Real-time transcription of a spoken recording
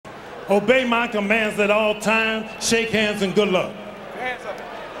Obey my commands at all times. Shake hands and good luck.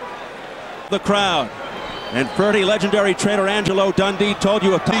 The crowd. And 30 legendary trainer Angelo Dundee told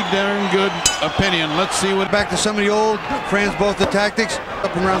you a pretty darn good opinion. Let's see what. Back to some of the old Frans Botha tactics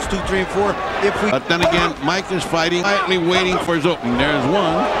up in rounds 2, 3, and 4. But then again, Mike is fighting, quietly waiting for his opening. There's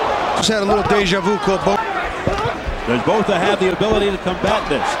one. Just had a little deja vu called Botha. Does Botha have the ability to combat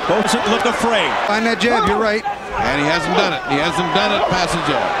this? Botha doesn't look afraid. Find that jab, you're right. And he hasn't done it. He hasn't done it past the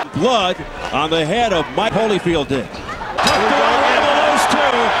jab. Blood on the head of Mike Holyfield did. Those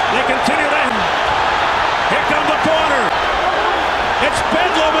two. They continue to. Here comes the corner. It's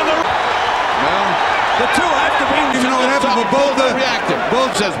Bedlam in the. Well, the two have to be. You know what happened, but Botha reacted.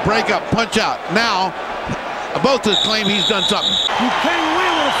 Botha says break up, punch out. Now, Botha claim he's done something. You can't win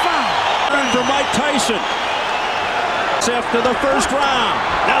with a foul. For Mike Tyson. After the first round.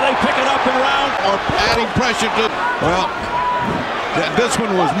 Now they pick it up in round. Or adding pressure to. Well, this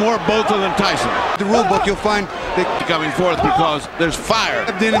one was more Botha than Tyson. The rule book, you'll find that coming forth because there's fire.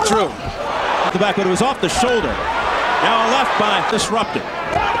 Then it's true. The back, but it was off the shoulder. Now a left by disrupted.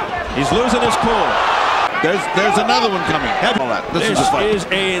 He's losing his cool. There's another one coming. This is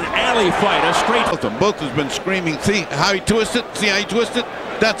an alley fight, a straight. Botha's been screaming. See how he twisted? See how he twisted?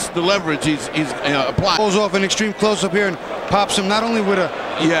 That's the leverage he's applying. Pulls off an extreme close-up here and pops him not only with a...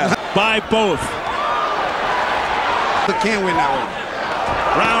 Yeah. By both. But can't win that one.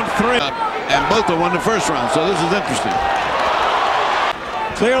 Round 3. And Botha won the first round, so this is interesting.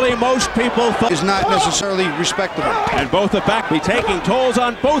 Clearly, most people thought is not necessarily respectable. And Botha back be taking tolls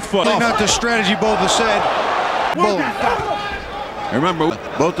on both foot. Not the strategy Botha said. Remember,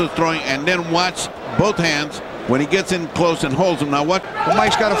 Botha's throwing, and then watch both hands when he gets in close and holds him. Now what? Well,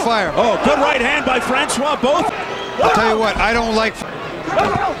 Mike's got to fire. Oh, good right hand by Francois Botha. I'll tell you what, I don't like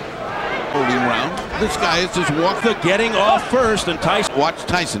holding round. This guy is just Botha getting off first, and Tyson. Watch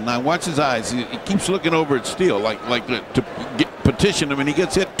Tyson. Now watch his eyes. He keeps looking over at Steele like to petition him, and he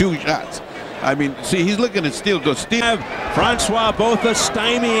gets hit 2 shots. I mean, see, he's looking at Steele. Go Steele. Francois Botha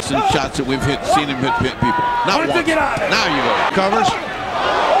stymie. Some shots that we've seen him hit people. Not once. Now you go. Covers.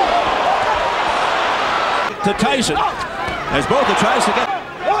 To Tyson, as Botha tries to get.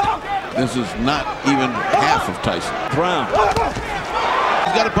 This is not even half of Tyson. Round.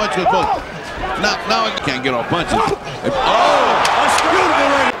 He's got a punch with both. Now he can't get off punches.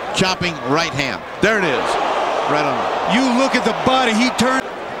 Chopping right hand. There it is. Right on. You look at the body. He turned.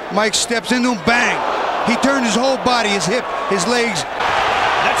 Mike steps into him. Bang. He turned his whole body, his hip, his legs.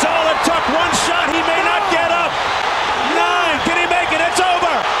 That's all it took. One shot. He may not get up. 9. Can he make it? It's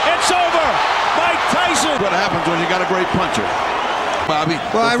over. It's over. Mike Tyson. What happens when you got a great puncher, Bobby?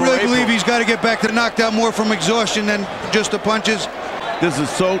 Well, I really believe he's got to get back to the knockdown more from exhaustion than just the punches. This is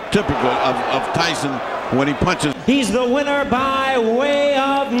so typical of Tyson when he punches. He's the winner by way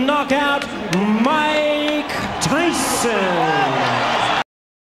of knockout.